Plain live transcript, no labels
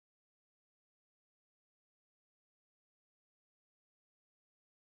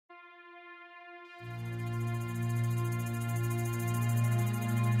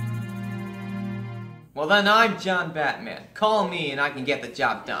Well then I'm John Batman. Call me and I can get the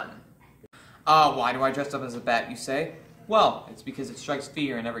job done. Why do I dress up as a bat, you say? Well, it's because it strikes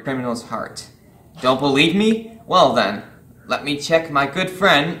fear in every criminal's heart. Don't believe me? Well then, let me check my good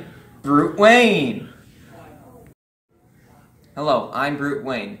friend, Brute Wayne. Hello, I'm Brute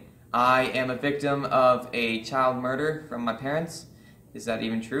Wayne. I am a victim of a child murder from my parents. Is that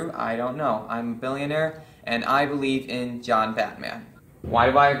even true? I don't know. I'm a billionaire, and I believe in John Batman.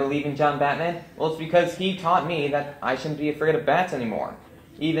 Why do I believe in John Batman? Well, it's because he taught me that I shouldn't be afraid of bats anymore.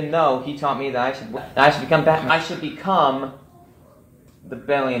 Even though he taught me that I should become Batman. I should become the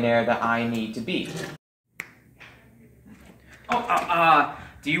billionaire that I need to be.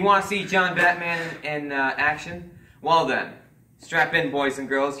 Do you want to see John Batman in action? Well then, strap in, boys and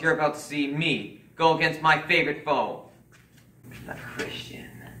girls. You're about to see me go against my favorite foe, the Christian.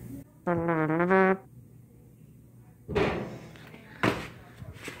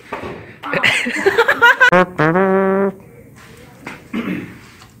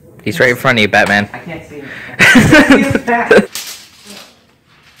 He's right in front of you, Batman. I can't see him.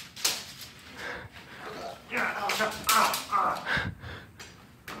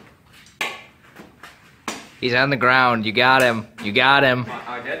 He's on the ground. You got him. You got him.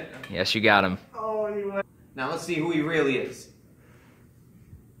 I did? Yes, you got him. Now let's see who he really is.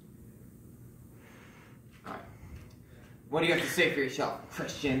 Alright. What do you have to say for yourself,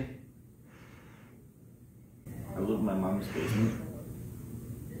 Christian? I live in my mom's basement.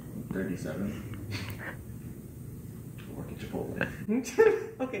 I'm 37. I work at Chipotle.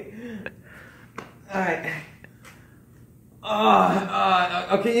 Okay. Alright.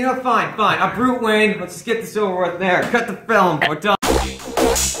 Okay, you know, fine. I'm Brute Wayne. Let's just get this over with there. Cut the film. We're done.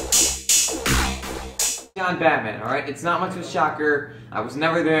 John Batman, alright? It's not much of a shocker. I was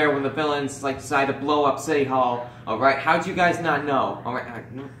never there when the villains, decided to blow up City Hall. Alright, how'd you guys not know?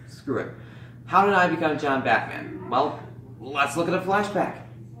 Alright, no, screw it. How did I become John Batman? Well, let's look at a flashback.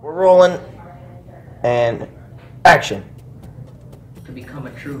 We're rolling. And action. To become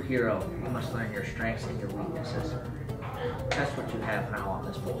a true hero, you must learn your strengths and your weaknesses. That's what you have now on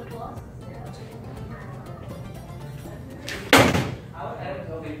this board.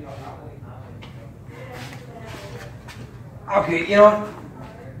 Okay, you know what?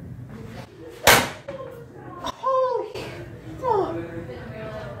 Holy fuck.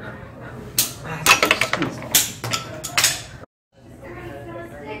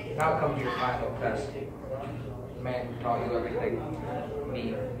 Now come to your final test. The man who taught you everything.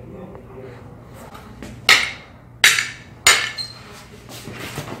 Me.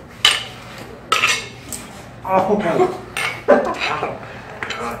 Oh.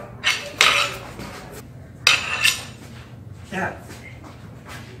 Yeah.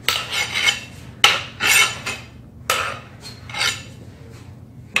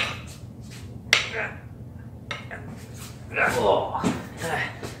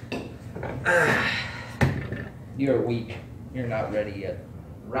 You're weak. You're not ready yet.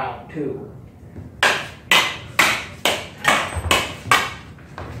 Round 2.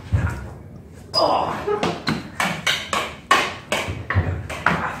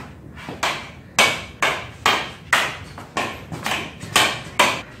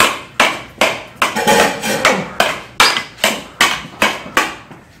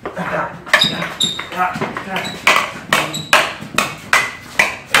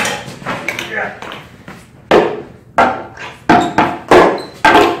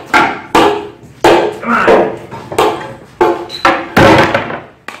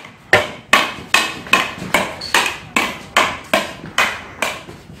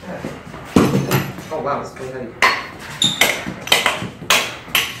 Oh wow, it's pretty heavy.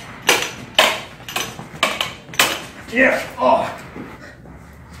 Yeah! Oh!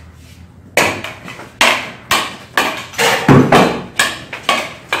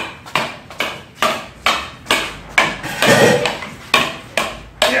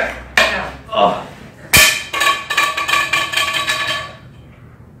 Yeah! Oh!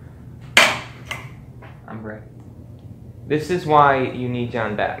 I'm ready. This is why you need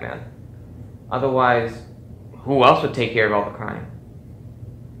John Batman. Otherwise, who else would take care of all the crime?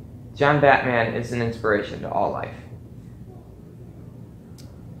 John Batman is an inspiration to all life.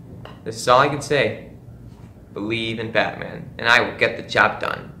 This is all I can say. Believe in Batman, and I will get the job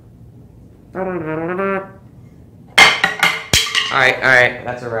done. Alright,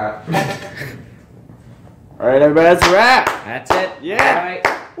 that's a wrap. Alright, everybody, that's a wrap. That's it. Yeah. All right.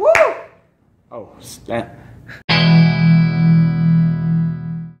 Woo! Oh, snap.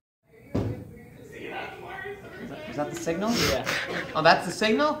 Is that the signal? Yeah. Oh, that's the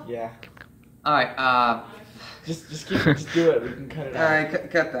signal? Yeah. Alright, Just do it. We can cut it out.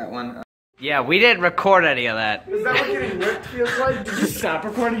 Alright, cut that one. Yeah, we didn't record any of that. Is that what getting ripped feels like? Did you stop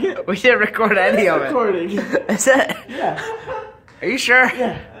recording it? We didn't record any of it. Recording. Is it? Yeah. Are you sure?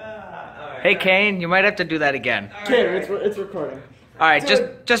 Yeah. Hey, Kane, you might have to do that again. Okay, it's recording. All right,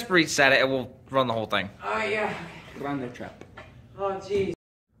 just reset it and we'll run the whole thing. Oh, yeah. Grande trap. Oh, jeez.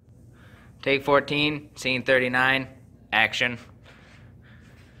 Take 14, scene 39, action.